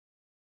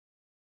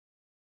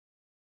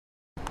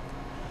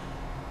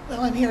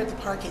Well, I'm here at the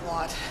parking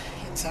lot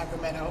in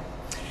Sacramento,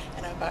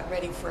 and I'm about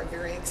ready for a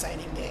very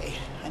exciting day.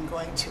 I'm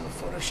going to a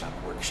Photoshop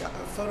workshop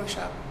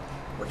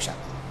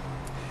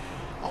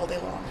all day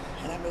long,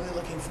 and I'm really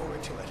looking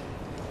forward to it.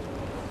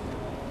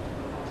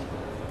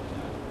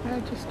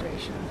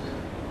 Registration.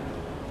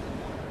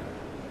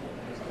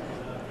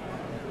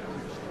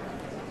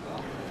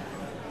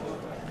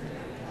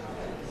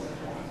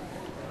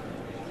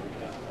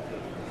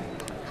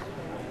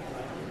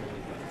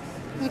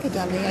 Like a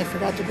dummy, I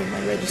forgot to bring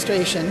my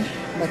registration,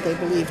 but they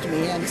believed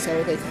me, and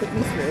so they put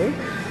me through.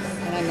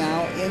 And I'm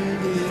now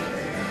in the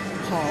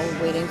hall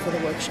waiting for the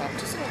workshop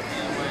to start.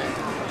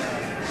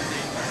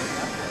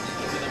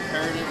 Is it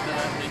imperative that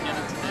I begin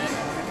it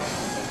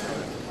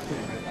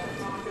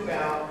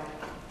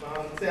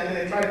today? And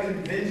they try to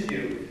convince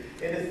you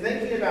into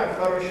thinking about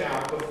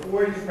Photoshop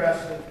before you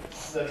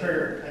press the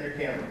trigger on your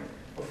camera,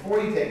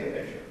 before you take the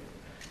picture.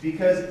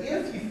 Because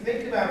if you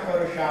think about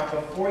Photoshop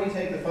before you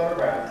take the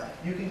photograph,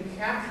 you can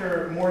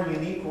capture more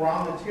unique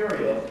raw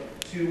material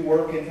to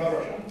work in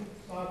Photoshop.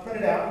 So I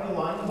printed out and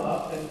lined them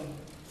up and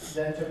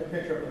then took a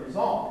picture of the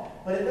result.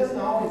 But it doesn't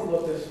always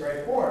look this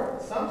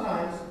straightforward.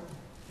 Sometimes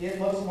it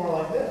looks more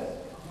like this.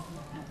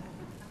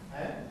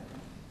 Okay?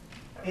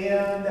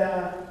 And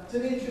to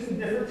me, it's just a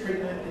different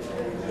treatment.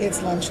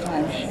 It's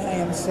lunchtime, and I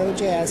am so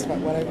jazzed about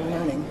what I've been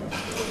learning.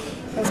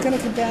 I was going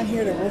to come down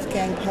here to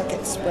Wolfgang Puck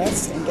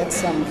Express and get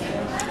some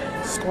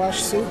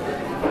squash soup,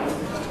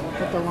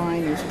 but the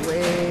line is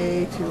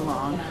way too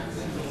long.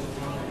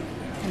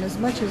 And as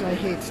much as I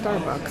hate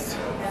Starbucks,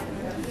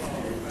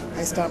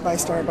 I stopped by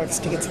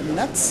Starbucks to get some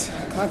nuts,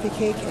 a coffee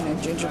cake, and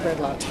a gingerbread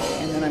latte,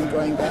 and then I'm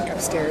going back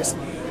upstairs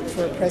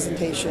for a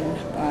presentation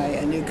by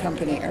a new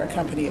company, or a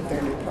company of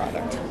their new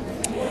product.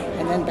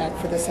 And then back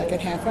for the second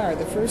half hour.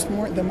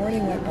 The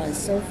morning went by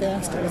so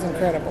fast, it was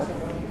incredible.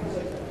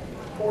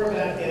 Pour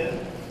that in.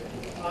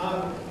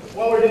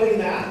 While we're doing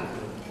that,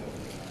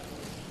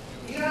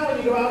 you know when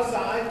you go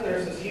outside,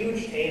 there's this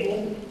huge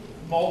table,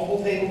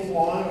 multiple tables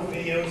long with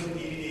videos and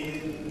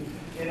DVDs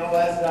and all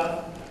that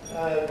stuff.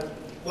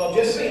 Well,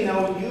 just so you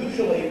know,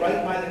 usually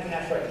right by the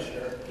cash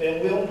register,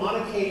 they will,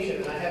 on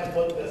occasion, and I haven't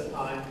looked this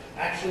time,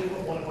 actually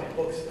put one of my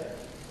books there.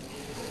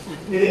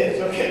 It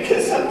is, okay,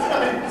 because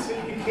sometimes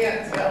you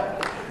can't tell.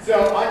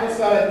 So I just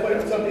thought I'd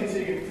put something so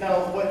you can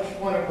tell which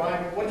one of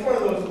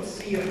those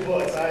sea of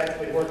books I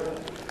actually worked on.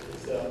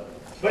 So,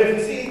 but if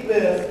you see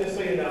this, just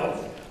so you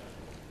know,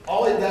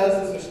 all it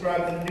does is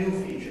describe the new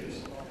features.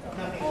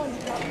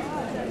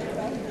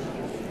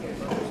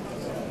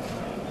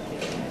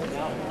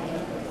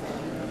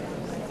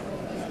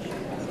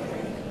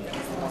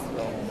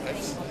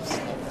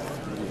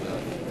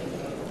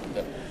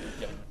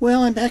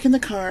 Well, I'm back in the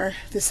car.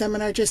 The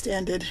seminar just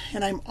ended,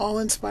 and I'm all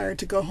inspired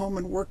to go home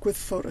and work with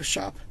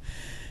Photoshop.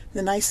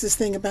 The nicest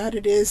thing about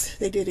it is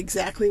they did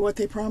exactly what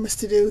they promised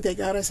to do. They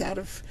got us out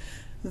of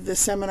the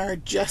seminar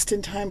just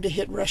in time to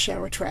hit rush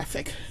hour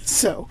traffic.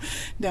 So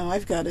now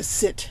I've got to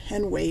sit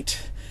and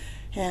wait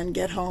and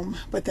get home,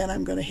 but then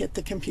I'm going to hit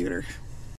the computer.